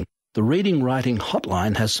spelling, the Reading Writing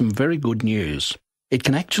Hotline has some very good news. It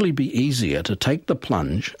can actually be easier to take the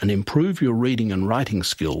plunge and improve your reading and writing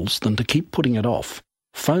skills than to keep putting it off.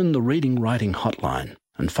 Phone the Reading Writing Hotline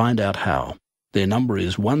and find out how. Their number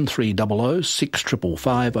is 1300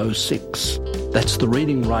 65506. That's the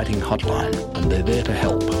Reading Writing Hotline, and they're there to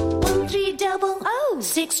help. 1300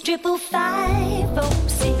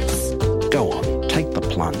 65506. Go on, take the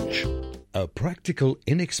plunge. A practical,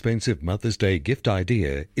 inexpensive Mother's Day gift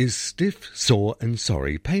idea is Stiff, Sore and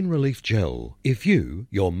Sorry Pain Relief Gel. If you,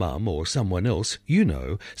 your mum or someone else you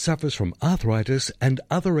know suffers from arthritis and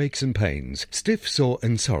other aches and pains, Stiff, Sore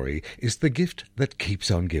and Sorry is the gift that keeps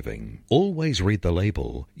on giving. Always read the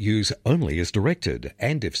label, use only as directed,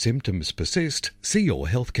 and if symptoms persist, see your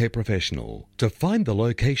healthcare professional. To find the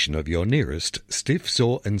location of your nearest Stiff,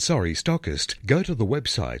 Sore and Sorry stockist, go to the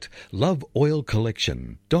website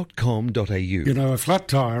loveoilcollection.com.au. You know, a flat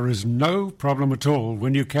tyre is no problem at all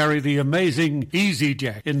when you carry the amazing Easy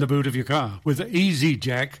Jack in the boot of your car. With Easy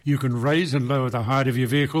Jack, you can raise and lower the height of your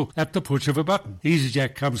vehicle at the push of a button. Easy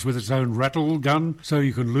Jack comes with its own rattle gun, so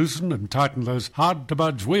you can loosen and tighten those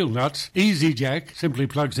hard-to-budge wheel nuts. Easy Jack simply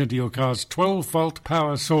plugs into your car's 12-volt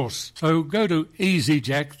power source. So go to Easy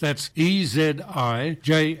Jack, that's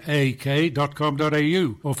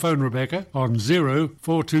EZIJAK.com.au, or phone Rebecca on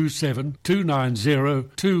 0427 290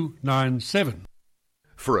 297.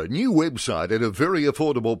 For a new website at a very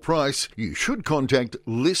affordable price, you should contact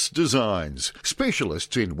List Designs.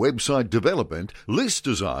 Specialists in website development, List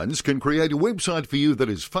Designs can create a website for you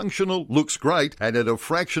that is functional, looks great, and at a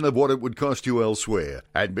fraction of what it would cost you elsewhere.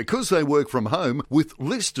 And because they work from home, with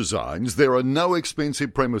List Designs, there are no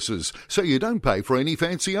expensive premises, so you don't pay for any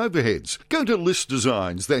fancy overheads. Go to List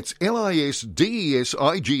Designs, that's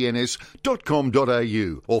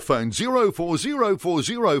LISDESIGNS.com.au, or phone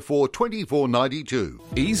 0404042492.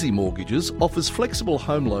 Easy Mortgages offers flexible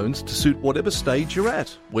home loans to suit whatever stage you're at.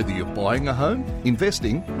 Whether you're buying a home,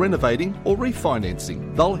 investing, renovating or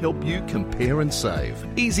refinancing, they'll help you compare and save.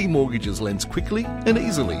 Easy Mortgages lends quickly and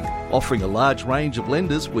easily, offering a large range of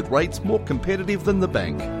lenders with rates more competitive than the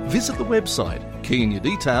bank. Visit the website, key in your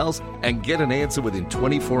details and get an answer within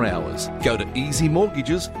 24 hours. Go to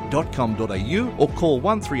easymortgages.com.au or call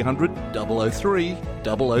 1300 003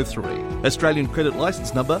 003. Australian Credit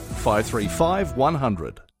Licence Number 535100.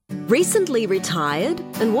 Recently retired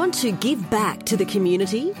and want to give back to the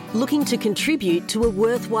community? Looking to contribute to a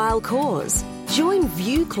worthwhile cause? Join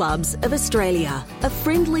View Clubs of Australia, a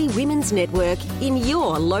friendly women's network in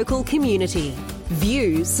your local community.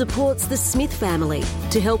 View supports the Smith family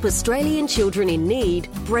to help Australian children in need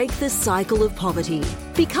break the cycle of poverty.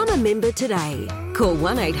 Become a member today. Call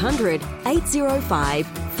 1800 805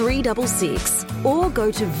 366 or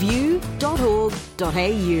go to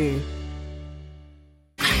view.org.au.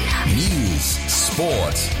 News,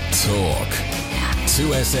 sport, talk.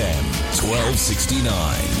 2SM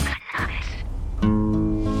 1269.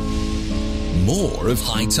 More of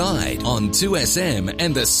High Tide on 2SM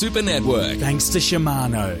and the Super Network. Thanks to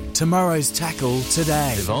Shimano. Tomorrow's tackle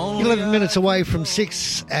today. 11 minutes away from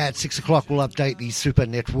 6. At 6 o'clock, we'll update the Super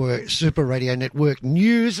Radio Network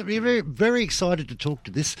news. We're very, very excited to talk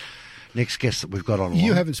to this next guest that we've got online.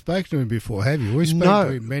 You haven't spoken to him before, have you? We've spoken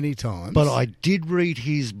to him many times. But I did read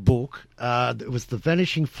his book. It was The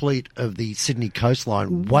Vanishing Fleet of the Sydney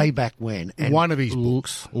Coastline way back when. And one of his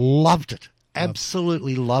books. Loved it.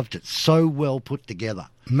 Absolutely loved it. So well put together.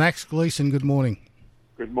 Max Gleeson, good morning.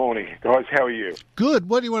 Good morning, guys. How are you? Good.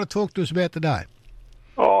 What do you want to talk to us about today?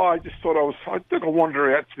 Oh, I just thought I took a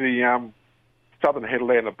wander out to the southern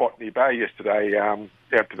headland of Botany Bay yesterday, out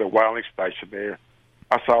to the whaling station there.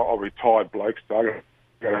 I saw a retired bloke, so I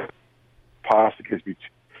got past. It gives me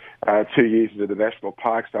 2 years into the national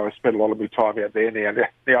park, so I spend a lot of my time out there now.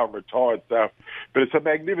 Now I'm retired, so but it's a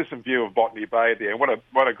magnificent view of Botany Bay there. And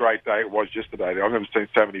what a great day it was yesterday. I've never seen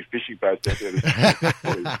so many fishing boats out there.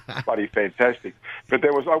 It's bloody fantastic. But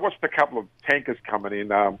I watched a couple of tankers coming in,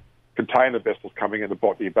 container vessels coming into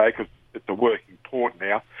Botany Bay because it's a working port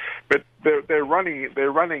now. But they're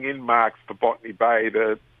running in marks for Botany Bay.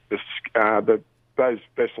 Those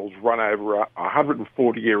vessels run over a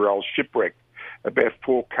 140-year-old shipwreck about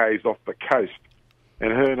 4 k's off the coast,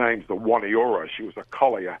 and her name's the Waniora. She was a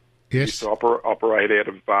collier, Yes. Used to operate out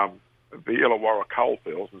of the Illawarra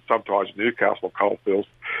coalfields and sometimes Newcastle coalfields.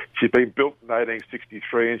 She'd been built in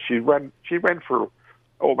 1863, and she ran for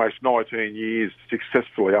almost 19 years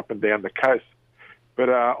successfully up and down the coast. But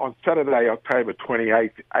on Saturday, October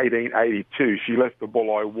 28, 1882, she left the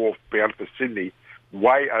Bulli Wharf bound for Sydney,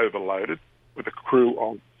 way overloaded, with a crew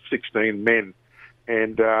of 16 men.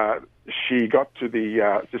 And she got to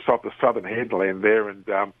the just off the southern headland there, and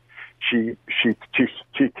she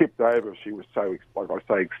tipped over. She was so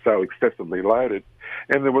excessively loaded,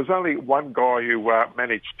 and there was only one guy who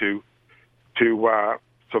managed to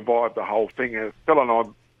survive the whole thing. A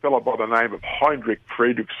fellow by the name of Heinrich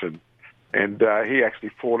Friedrichsen, and he actually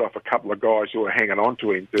fought off a couple of guys who were hanging on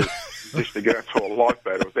to him just to get into a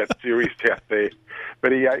lifeboat. It was that serious out there,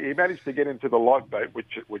 but he managed to get into the lifeboat,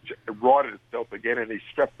 which righted itself again, and he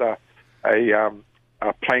strapped a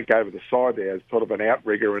plank over the side there as sort of an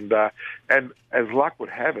outrigger, and as luck would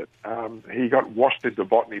have it, he got washed into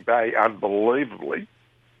Botany Bay unbelievably,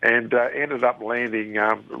 and ended up landing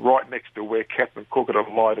right next to where Captain Cook had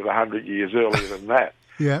alighted 100 years earlier than that.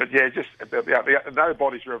 Yeah. But yeah, just no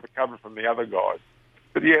bodies were ever recovered from the other guys.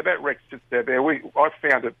 But yeah, that wreck sits there. I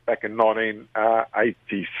found it back in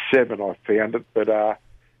 1987. I found it, but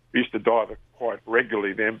we used to dive it quite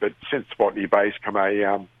regularly then. But since Botany Bay's come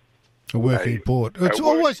a working port. It's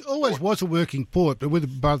always was a working port, but with the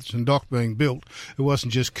Brotherton Dock being built, it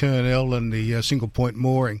wasn't just Kurnell and the single point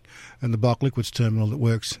mooring and the bulk liquids terminal that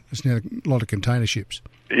works. It's now a lot of container ships.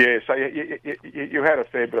 Yeah, so you had a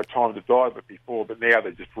fair bit of time to dive it before, but now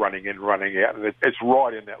they're just running in, running out, and it's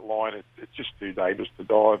right in that line. It's just too dangerous to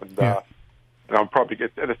dive, and I'm probably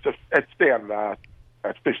it's down.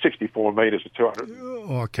 It's 64 metres to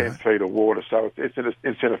 210 feet of water, so it's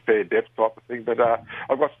in a fair depth type of thing. But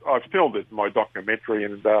I've filmed it in my documentary,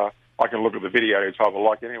 and I can look at the video if I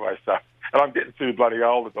like anyway. So, and I'm getting too bloody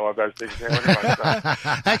old to dive those things now anyway. So.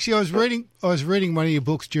 Actually, I was reading one of your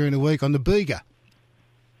books during the week on the Bega.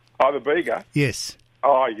 Oh, the Bega? Yes.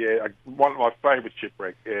 Oh, yeah, one of my favourite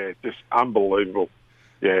shipwrecks. Yeah, just unbelievable.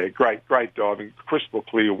 Yeah, great diving, crystal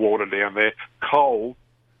clear water down there, cold.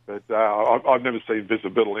 But I've never seen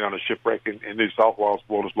visibility on a shipwreck in New South Wales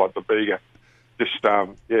waters like the Bega. Just,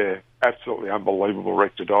 absolutely unbelievable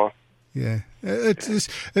wreck to dive. Yeah.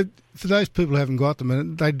 For those people who haven't got them,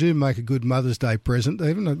 and they do make a good Mother's Day present.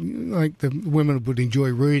 Even like the women would enjoy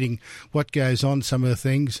reading what goes on, some of the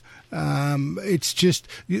things. It's just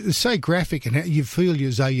it's so graphic, and you feel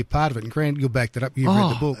as though you're part of it. And Grant, you'll back that up. You've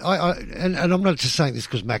read the book, and I'm not just saying this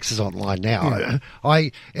because Max is online now. Yeah.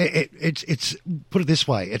 It's put it this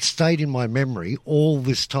way: it stayed in my memory all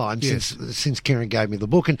this time since Karen gave me the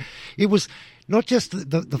book, and it was. Not just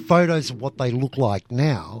the photos of what they look like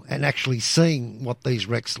now and actually seeing what these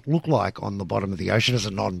wrecks look like on the bottom of the ocean as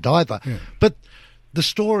a non-diver, but the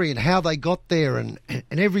story and how they got there and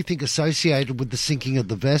everything associated with the sinking of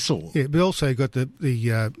the vessel. Yeah, but also got the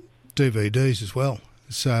DVDs as well,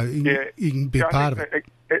 so you can be a part of it.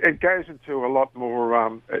 It goes into a lot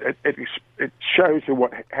more. It shows you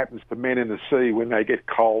what happens to men in the sea when they get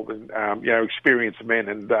cold and experienced men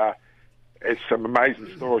and. It's some amazing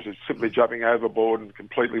stories of simply jumping overboard and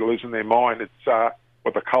completely losing their mind. It's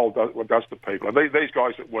what the cold does to people. And these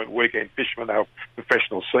guys that weren't weekend fishermen, they were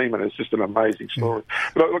professional seamen. It's just an amazing story.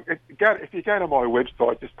 But look, if you go to my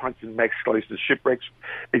website, just punch in Max Gleeson Shipwrecks,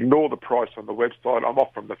 ignore the price on the website. I'm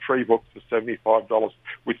offering the 3 books for $75,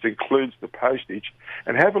 which includes the postage.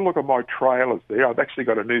 And have a look at my trailers there. I've actually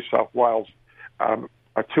got a New South Wales a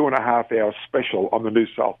 2.5-hour special on the New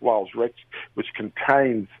South Wales wrecks, which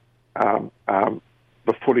contains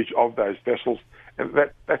the footage of those vessels, and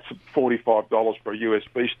that's $45 for a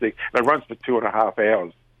USB stick, and it runs for 2.5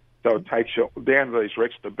 hours. So it takes you down to these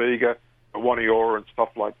wrecks, the Bega, the Waniora, and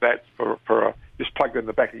stuff like that. For just plugged in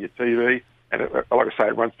the back of your TV, and like I say,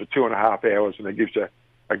 it runs for 2.5 hours, and it gives you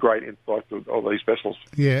a great insight to all these vessels.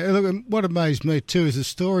 Yeah, look, what amazed me too is the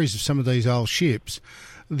stories of some of these old ships.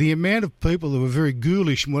 The amount of people who were very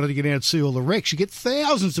ghoulish and wanted to get out and see all the wrecks. You get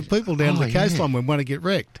thousands of people down the coastline when want to get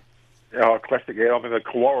wrecked. Oh, classic! Yeah, I mean the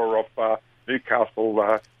Kawara off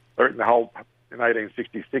Newcastle. In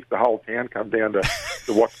 1866, the whole town come down to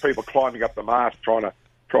watch people climbing up the mast, trying to.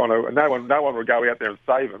 No one would go out there and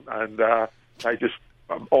save them, and they just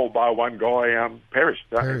all bar one guy perished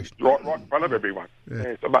right in front of everyone.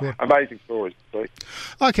 Yeah, it's amazing stories to see.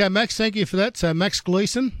 Okay, Max, thank you for that. So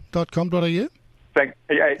maxgleeson.com.au.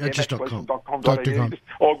 maxgleason.com.au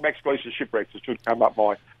or Max Gleason Shipwrecks. It should come up.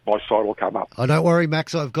 My site will come up. Oh, don't worry,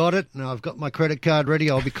 Max. I've got it. No, I've got my credit card ready.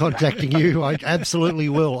 I'll be contacting you. I absolutely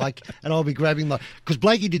will. And I'll be grabbing because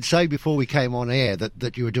Blakey did say before we came on air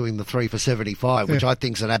that you were doing the 3 for $75, which I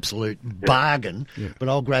think is an absolute bargain. Yeah. But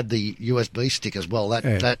I'll grab the USB stick as well.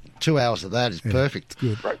 That 2 hours of that is perfect.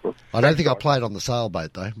 Good. I don't think I played on the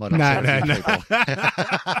sailboat though. Might no.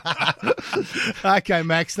 Okay,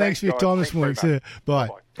 Max. Thanks for your time this morning, sir. Bye.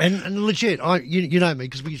 And legit, you know me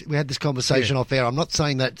because we had this conversation off air. I'm not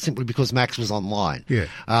saying that simply because Max was online. Yeah.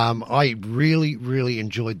 I really, really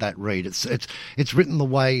enjoyed that read. It's written the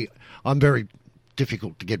way I'm very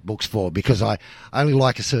difficult to get books for because I only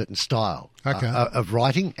like a certain style of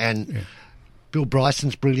writing and. Bill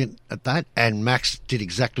Bryson's brilliant at that, and Max did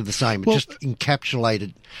exactly the same. It just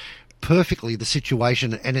encapsulated perfectly the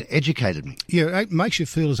situation, and it educated me. Yeah, it makes you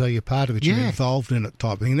feel as though you're part of it, you're involved in it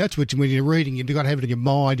type of thing. And that's what, when you're reading, you've got to have it in your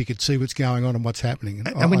mind, you could see what's going on and what's happening.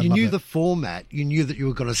 And when you knew the format, you knew that you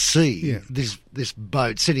were going to see this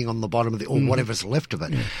boat sitting on the bottom of or whatever's left of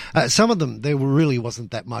it. Yeah. Some of them, there really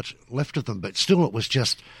wasn't that much left of them, but still it was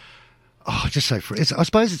just... Oh, just so free. I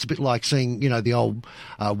suppose it's a bit like seeing, the old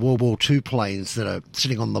World War II planes that are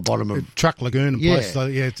sitting on the bottom of... Truck Lagoon and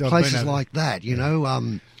places like that, you know.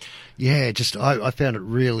 I found it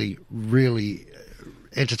really, really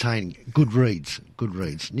entertaining. Good reads.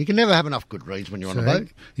 And you can never have enough good reads when you're on a boat.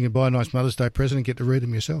 You can buy a nice Mother's Day present and get to read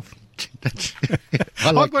them yourself.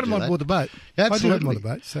 I've got them on board the boat. Absolutely. I do have them on the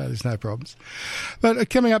boat, so there's no problems.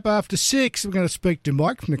 But coming up after 6, we're going to speak to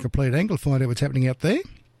Mike from The Complete Angle to find out what's happening out there.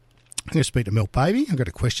 I'm going to speak to Mel Baby. I've got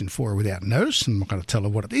a question for her without notice, and I'm not going to tell her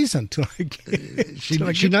what it is until I get...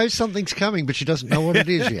 She knows something's coming, but she doesn't know what it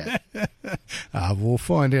is yet. We'll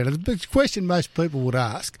find out. It's a question most people would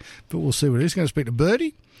ask, but we'll see what it is. Going to speak to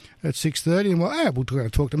Bertie at 6:30, and we're going to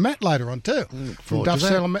talk to Matt later on too. From Duff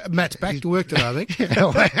Sailor. Matt's back to work today, I think.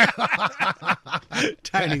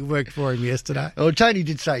 Tony worked for him yesterday. Well, Tony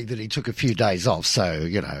did say that he took a few days off, so,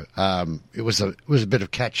 it was a bit of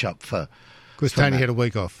catch-up for... Because Tony had a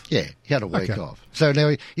week off. Yeah, he had a week off. So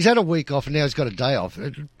now he's had a week off and now he's got a day off.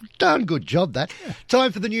 Darn good job, that. Yeah.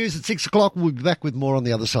 Time for the news at 6 o'clock. We'll be back with more on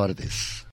the other side of this.